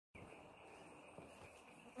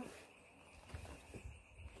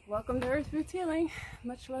Welcome to Earth Roots Healing.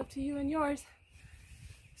 Much love to you and yours.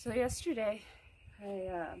 So yesterday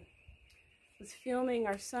I was filming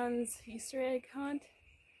our son's Easter egg hunt,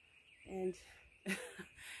 and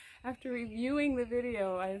after reviewing the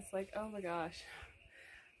video I was like, oh my gosh,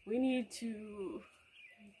 we need to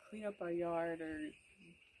clean up our yard or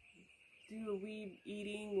do a weed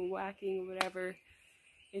eating, whacking, whatever.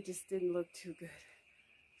 It just didn't look too good.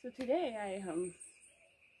 So today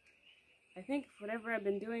I think whatever I've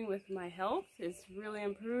been doing with my health is really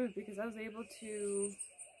improved, because I was able to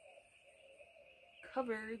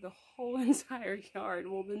cover the whole entire yard.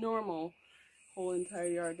 Well, the normal whole entire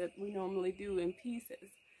yard that we normally do in pieces.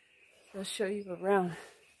 I'll show you around.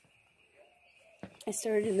 I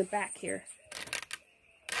started in the back here.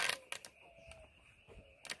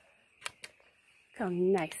 Look how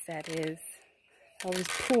nice that is. I'll just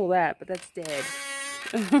pull that, but that's dead.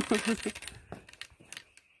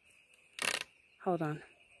 Hold on.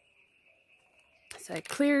 So I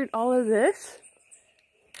cleared all of this.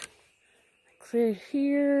 I cleared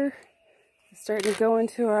here. I'm starting to go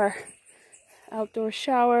into our outdoor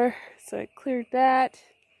shower. So I cleared that.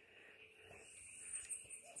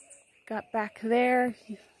 Got back there.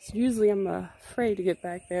 Usually I'm afraid to get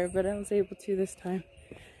back there, but I was able to this time.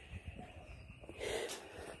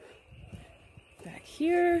 Back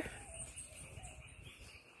here.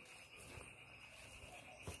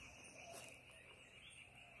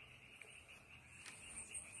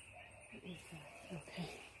 Okay.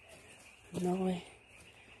 No way.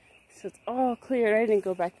 So it's all cleared. I didn't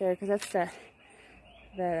go back there because that's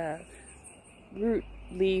that root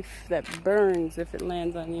leaf that burns if it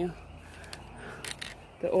lands on you.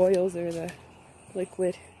 The oils or the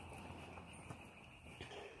liquid.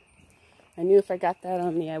 I knew if I got that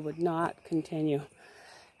on me, I would not continue.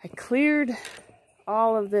 I cleared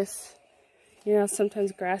all of this. You know,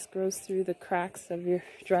 sometimes grass grows through the cracks of your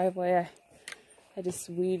driveway. I just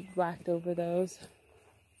weed whacked over those.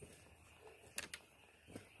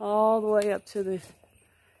 All the way up to the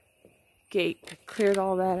gate. I cleared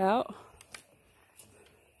all that out.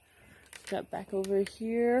 Got back over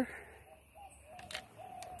here.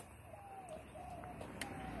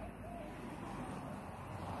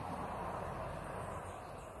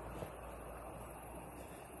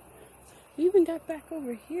 Even got back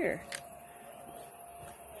over here.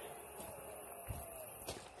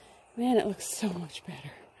 Man, it looks so much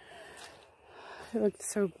better. It looked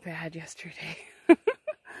so bad yesterday.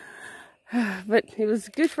 But it was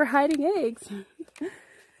good for hiding eggs.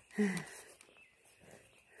 This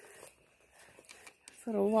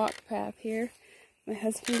little walk path here my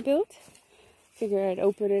husband built. Figured I'd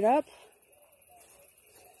open it up.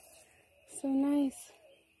 So nice.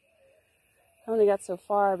 I only got so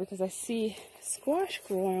far because I see squash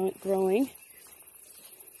growing.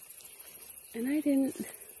 And I didn't...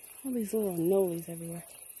 All these little nollies everywhere.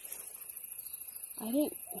 I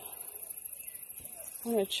didn't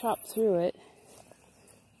want to chop through it.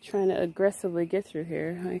 Trying to aggressively get through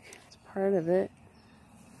here. Like, it's part of it.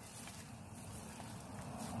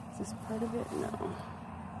 Is this part of it? No.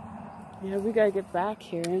 Yeah, we gotta get back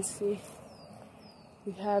here and see if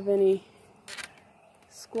we have any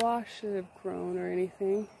squash that have grown or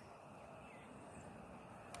anything.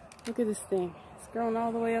 Look at this thing. It's growing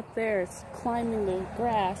all the way up there. It's climbing the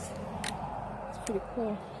grass. It's pretty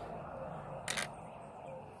cool.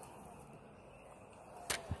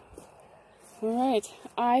 Alright,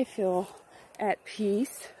 I feel at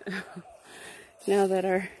peace now that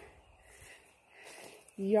our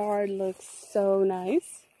yard looks so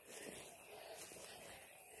nice.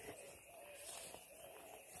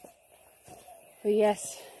 But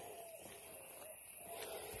yes,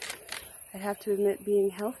 I have to admit,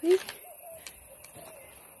 being healthy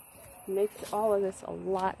makes all of this a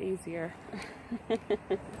lot easier.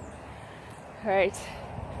 Alright,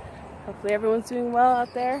 hopefully everyone's doing well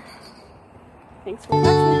out there. Thanks for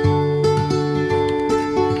watching.